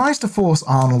tries to force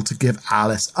Arnold to give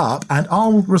Alice up, and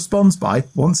Arnold responds by,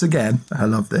 once again, I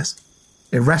love this,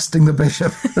 arresting the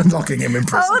bishop and locking him in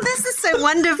prison. Oh, this is so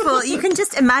wonderful. You can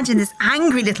just imagine this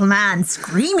angry little man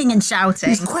screaming and shouting.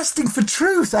 He's questing for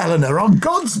truth, Eleanor, on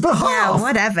God's behalf. Yeah,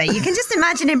 whatever. You can just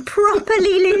imagine him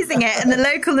properly losing it and the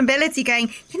local nobility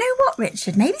going, you know what,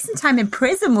 Richard, maybe some time in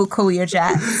prison will cool your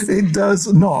jets. It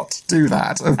does not do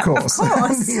that, of course.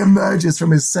 He emerges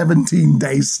from his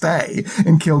 17-day stay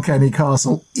in Kilkenny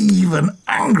Castle even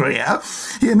angrier.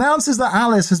 He announces that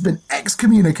Alice has been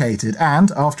excommunicated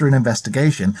and, after an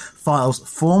investigation, files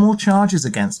formal charges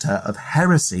against her of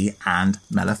heresy and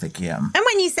maleficium. And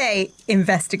when you say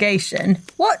investigation,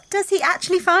 what does he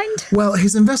actually find? Well,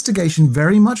 his investigation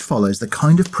very much follows the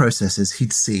kind of processes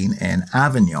he'd seen in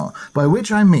Avignon, by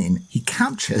which I mean he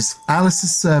captures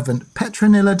Alice's servant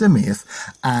Petronilla de Meath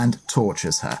and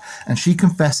tortures her, and she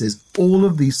confesses all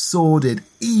of these sordid,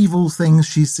 evil things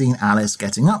she's seen Alice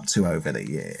getting up to over the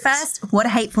years. First, what a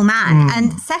hateful man.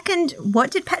 And second,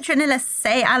 what did Petronilla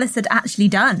say Alice had actually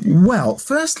done? Well,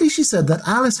 firstly, she said that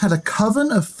Alice had a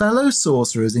coven of fellow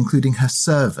sorcerers, including her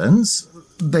servants.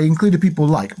 They included people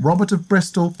like Robert of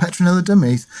Bristol, Petronilla de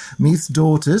Meath, Meath's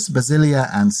daughters, Basilia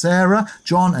and Sarah,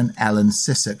 John and Ellen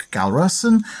Sissock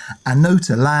Galrusson,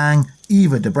 Anota Lang,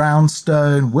 Eva de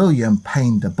Brownstone, William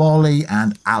Payne de Bolly,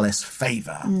 and Alice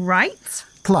Favour. Right.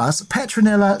 Plus,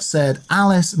 Petronilla said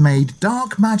Alice made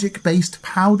dark magic-based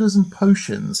powders and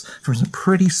potions from some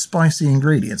pretty spicy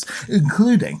ingredients,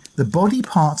 including the body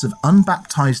parts of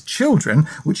unbaptized children,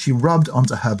 which she rubbed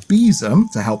onto her besom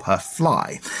to help her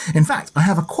fly. In fact, I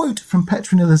have a quote from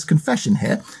Petronilla's confession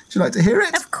here. Would you like to hear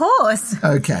it? Of course.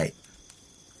 Okay.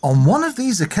 On one of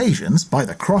these occasions, by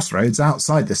the crossroads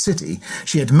outside the city,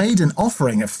 she had made an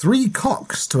offering of 3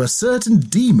 cocks to a certain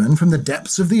demon from the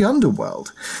depths of the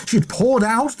underworld. She had poured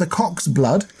out the cock's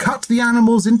blood, cut the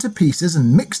animals into pieces,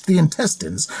 and mixed the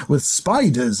intestines with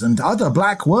spiders and other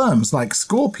black worms like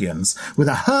scorpions, with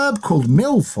a herb called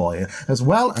milfoil, as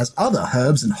well as other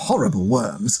herbs and horrible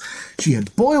worms. She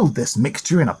had boiled this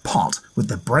mixture in a pot with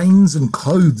the brains and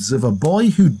clothes of a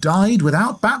boy who died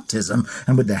without baptism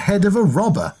and with the head of a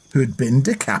robber who had been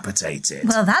decapitated.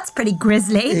 Well, that's pretty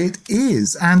grisly. It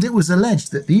is, and it was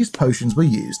alleged that these potions were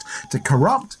used to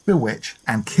corrupt, bewitch,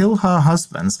 and kill her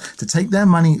husbands, to take their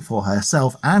money for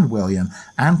herself and William,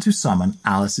 and to summon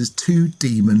Alice's 2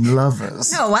 demon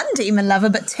lovers. Not 1 demon lover,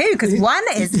 but 2, because 1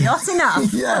 is not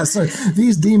enough. Yeah, so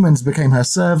these demons became her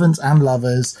servants and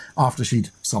lovers after she'd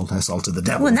sold her soul to the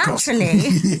devil. Well, naturally.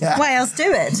 Yeah. Why else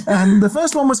do it? And the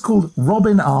first one was called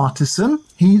Robin Artisan.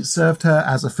 He served her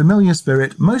as a familiar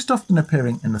spirit, most often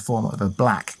appearing in the form of a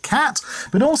black cat,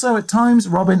 but also at times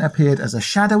Robin appeared as a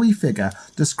shadowy figure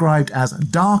described as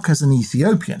dark as an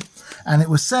Ethiopian. And it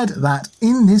was said that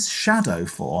in this shadow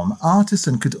form,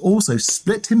 Artisan could also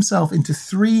split himself into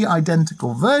 3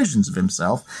 identical versions of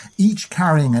himself, each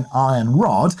carrying an iron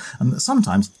rod, and that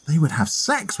sometimes they would have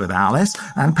sex with Alice,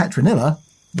 and Petronilla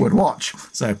would watch.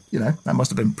 So, that must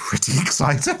have been pretty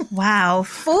exciting. Wow,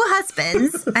 4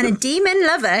 husbands and a demon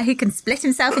lover who can split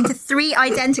himself into 3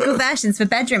 identical versions for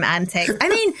bedroom antics. I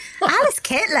mean, Alice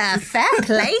Kyteler, fair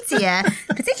play to you,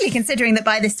 particularly considering that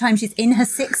by this time she's in her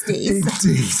 60s.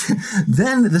 Indeed.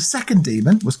 Then the second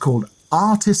demon was called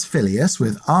Artis Filius,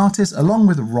 with Artis, along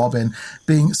with Robin,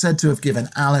 being said to have given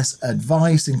Alice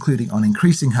advice, including on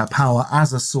increasing her power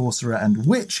as a sorcerer and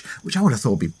witch, which I would have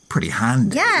thought would be pretty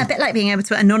handy. Yeah, a bit like being able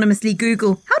to anonymously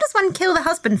Google, how does one kill the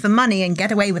husband for money and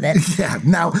get away with it? Yeah,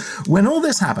 now, when all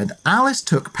this happened, Alice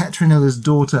took Petronilla's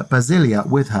daughter Basilia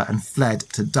with her and fled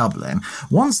to Dublin.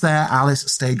 Once there, Alice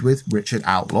stayed with Richard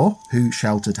Outlaw, who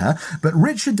sheltered her, but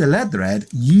Richard de Ledred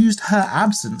used her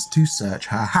absence to search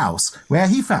her house, where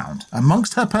he found,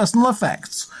 amongst her personal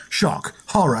effects, shock,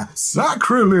 horror,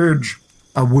 sacrilege,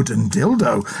 a wooden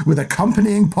dildo with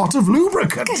accompanying pot of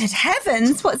lubricant. Good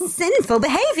heavens, what sinful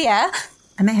behaviour!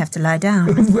 I may have to lie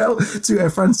down. Well, to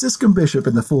a Franciscan bishop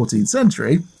in the 14th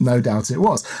century, no doubt it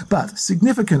was. But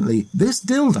significantly, this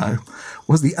dildo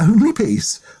was the only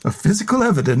piece of physical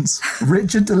evidence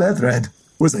Richard de Ledred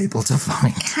was able to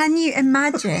find. Can you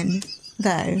imagine,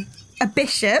 though, a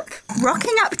bishop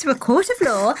rocking up to a court of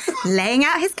law, laying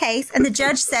out his case, and the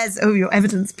judge says, "Oh, your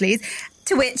evidence, please,"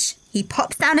 to which he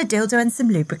pops down a dildo and some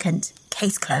lubricant.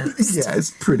 Case closed. Yeah,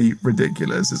 it's pretty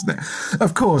ridiculous, isn't it?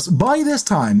 Of course, by this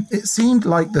time, it seemed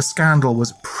like the scandal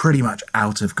was pretty much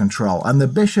out of control, and the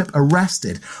bishop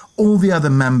arrested all the other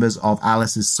members of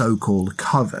Alice's so-called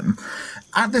coven.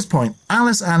 At this point,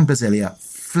 Alice and Basilia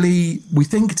flee, we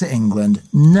think, to England,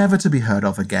 never to be heard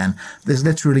of again. There's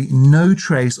literally no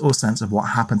trace or sense of what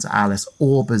happened to Alice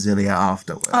or Basilia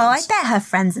afterwards. Oh, I bet her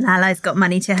friends and allies got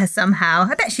money to her somehow.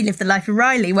 I bet she lived the life of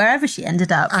Riley wherever she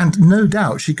ended up. And no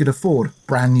doubt she could afford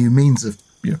brand new means of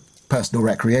personal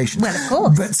recreation. Well, of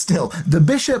course. But still, the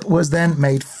bishop was then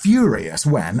made furious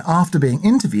when, after being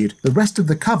interviewed, the rest of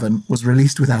the coven was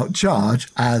released without charge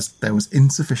as there was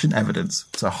insufficient evidence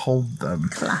to hold them.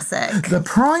 Classic. The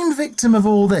prime victim of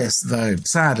all this, though,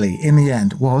 sadly, in the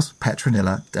end, was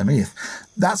Petronilla de Meath.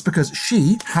 That's because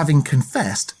she, having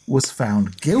confessed, was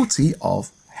found guilty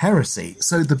of heresy.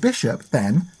 So the bishop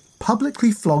then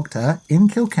publicly flogged her in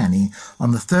Kilkenny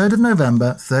on the 3rd of November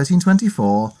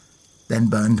 1324, then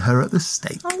burned her at the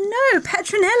stake. Oh no,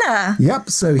 Petronilla! Yep,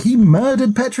 so he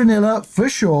murdered Petronilla for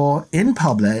sure in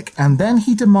public, and then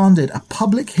he demanded a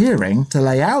public hearing to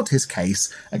lay out his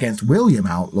case against William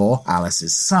Outlaw,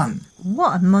 Alice's son.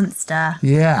 What a monster.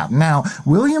 Yeah, now,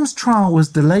 William's trial was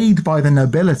delayed by the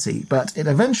nobility, but it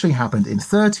eventually happened in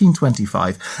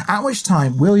 1325, at which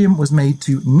time William was made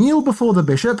to kneel before the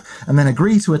bishop and then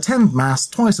agree to attend mass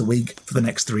twice a week for the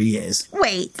next 3 years.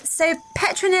 Wait, so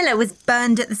Petronilla was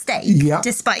burned at the stake, Yep.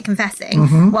 despite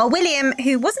confessing, while William,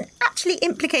 who wasn't actually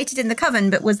implicated in the coven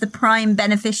but was the prime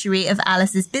beneficiary of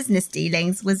Alice's business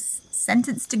dealings, was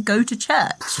sentenced to go to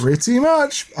church. Pretty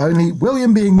much, only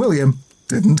William being William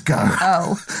didn't go.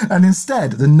 Oh. And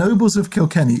instead, the nobles of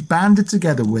Kilkenny banded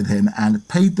together with him and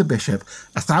paid the bishop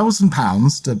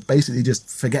 £1,000 to basically just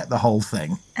forget the whole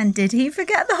thing. And did he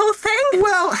forget the whole thing?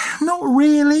 Well, not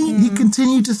really. He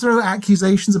continued to throw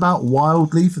accusations about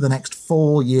wildly for the next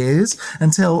 4 years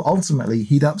until ultimately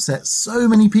he'd upset so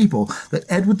many people that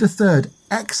Edward III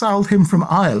exiled him from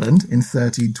Ireland in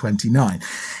 1329.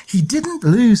 He didn't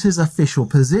lose his official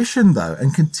position, though,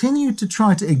 and continued to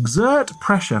try to exert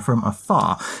pressure from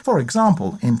afar. For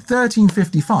example, in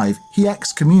 1355, he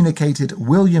excommunicated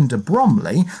William de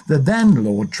Bromley, the then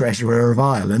Lord Treasurer of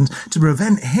Ireland, to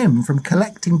prevent him from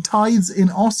collecting tithes in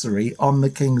ossuary on the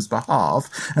king's behalf,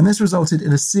 and this resulted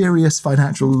in a serious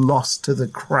financial loss to the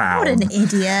crown. What an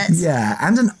idiot. Yeah,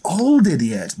 and an old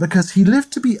idiot, because he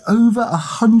lived to be over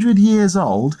 100 years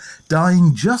old,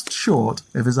 dying just short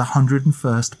of his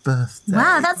 101st birthday.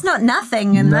 Wow, that's not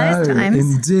nothing in those times.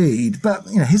 Indeed. But,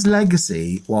 his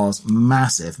legacy was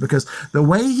massive because the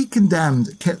way he condemned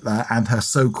Kyteler and her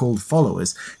so-called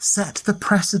followers set the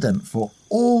precedent for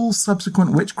all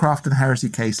subsequent witchcraft and heresy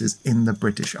cases in the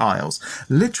British Isles.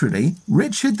 Literally,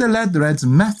 Richard de Ledred's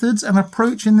methods and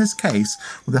approach in this case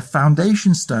were the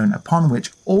foundation stone upon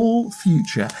which all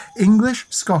future English,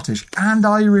 Scottish and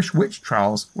Irish witch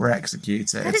trials were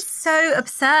executed. That is so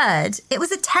absurd. It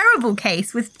was a terrible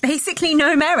case with basically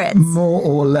no merits. More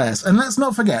or less. And let's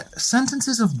not forget,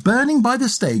 sentences of burning by the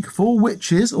stake for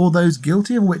witches or those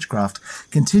guilty of witchcraft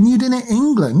continued in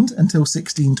England until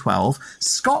 1612,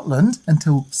 Scotland until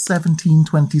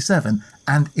 1727,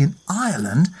 and in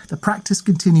Ireland, the practice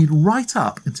continued right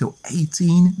up until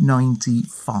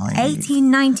 1895.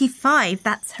 1895?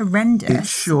 That's horrendous. It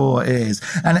sure is.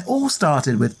 And it all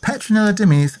started with Petronilla de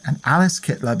Meath and Alice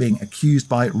Kyteler being accused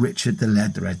by Richard de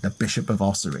Ledred, the Bishop of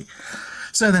Ossory.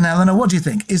 So then, Eleanor, what do you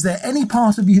think? Is there any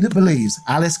part of you that believes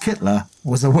Alice Kyteler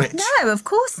was a witch? No, of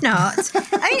course not. I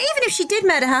mean, even if she did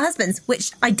murder her husband,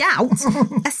 which I doubt,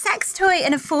 a sex toy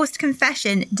and a forced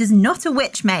confession does not a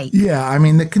witch make. Yeah, I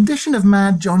mean, the condition of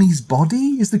Mad Johnny's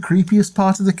body is the creepiest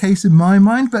part of the case in my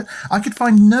mind, but I could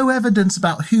find no evidence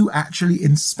about who actually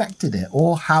inspected it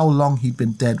or how long he'd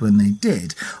been dead when they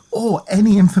did, or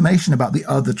any information about the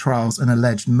other trials and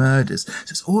alleged murders.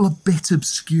 So it's all a bit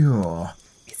obscure.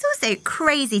 It's also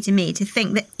crazy to me to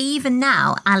think that even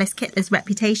now Alice Kyteler's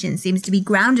reputation seems to be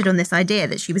grounded on this idea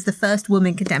that she was the first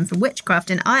woman condemned for witchcraft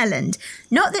in Ireland.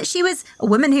 Not that she was a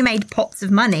woman who made pots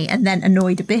of money and then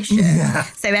annoyed a bishop,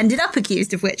 so ended up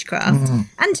accused of witchcraft,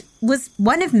 and was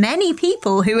one of many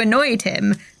people who annoyed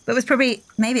him, but was probably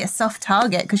maybe a soft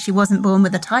target because she wasn't born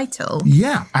with a title.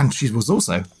 Yeah, and she was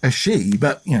also a she,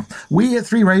 but, we at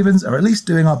Three Ravens are at least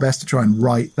doing our best to try and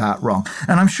right that wrong.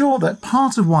 And I'm sure that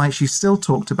part of why she's still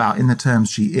talked about in the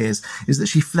terms she is that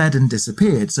she fled and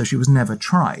disappeared, so she was never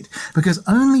tried. Because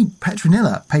only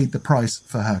Petronilla paid the price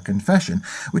for her confession,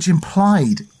 which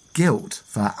implied guilt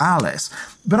for Alice.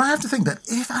 But I have to think that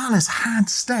if Alice had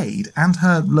stayed and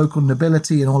her local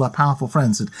nobility and all her powerful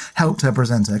friends had helped her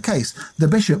present her case, the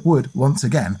bishop would, once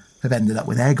again, have ended up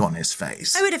with egg on his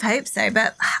face. I would have hoped so,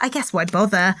 but I guess why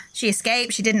bother? She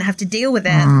escaped, she didn't have to deal with it.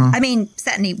 I mean,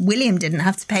 certainly William didn't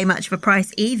have to pay much of a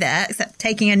price either, except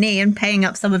taking a knee and paying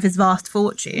up some of his vast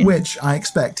fortune. Which I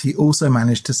expect he also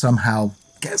managed to somehow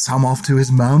get some off to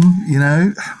his mum,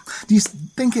 Do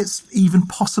think it's even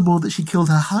possible that she killed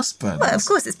her husband. Well, of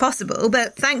course it's possible,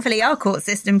 but thankfully our court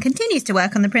system continues to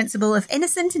work on the principle of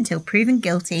innocent until proven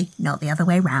guilty, not the other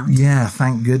way round. Yeah,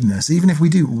 thank goodness, even if we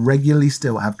do regularly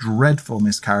still have dreadful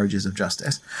miscarriages of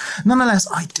justice. Nonetheless,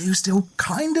 I do still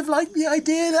kind of like the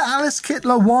idea that Alice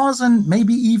Kyteler was, and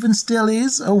maybe even still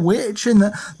is, a witch, and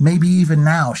that maybe even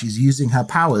now she's using her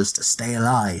powers to stay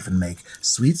alive and make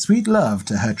sweet, sweet love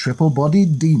to her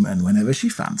triple-bodied demon whenever she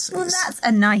fancies. Well, that's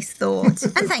a nice thought.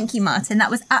 And thank you, Martin.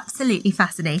 That was absolutely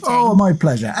fascinating. Oh, my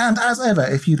pleasure. And as ever,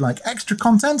 if you'd like extra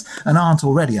content and aren't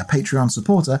already a Patreon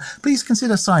supporter, please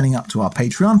consider signing up to our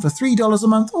Patreon for $3 a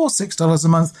month or $6 a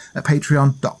month at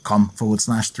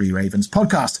patreon.com/Three Ravens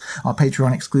podcast. Our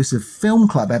Patreon exclusive film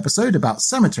club episode about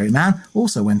Cemetery Man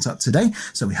also went up today,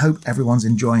 so we hope everyone's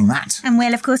enjoying that. And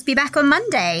we'll, of course, be back on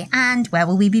Monday. And where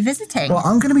will we be visiting? Well,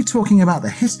 I'm going to be talking about the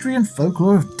history and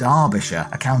folklore of Derbyshire,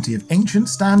 a county of ancient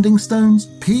standing stones,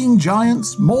 peeing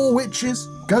giants, more witches,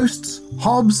 ghosts,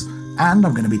 hobs, and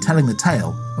I'm going to be telling the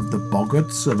tale of the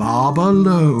boggarts of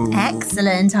Arborough.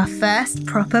 Excellent. Our first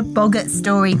proper boggart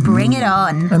story. Bring it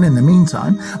on. And in the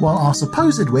meantime, while our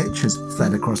supposed witch has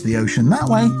fled across the ocean that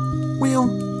way,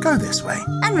 we'll go this way.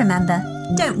 And remember,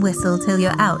 don't whistle till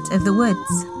you're out of the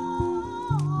woods.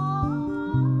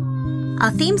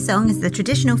 Our theme song is the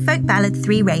traditional folk ballad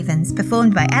Three Ravens,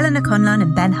 performed by Eleanor Conlon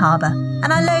and Ben Harbour,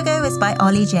 and our logo is by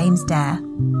Ollie James Dare.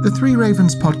 The Three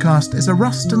Ravens podcast is a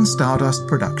Rust and Stardust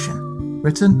production,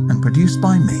 written and produced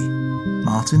by me,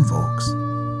 Martin Vaux.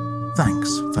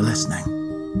 Thanks for listening.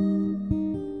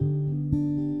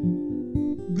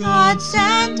 God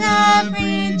sent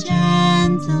every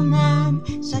gentleman,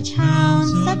 such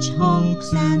hounds, such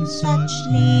hawks, and such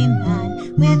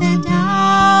leman, with a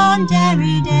down,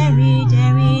 derry, derry,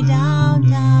 derry, down.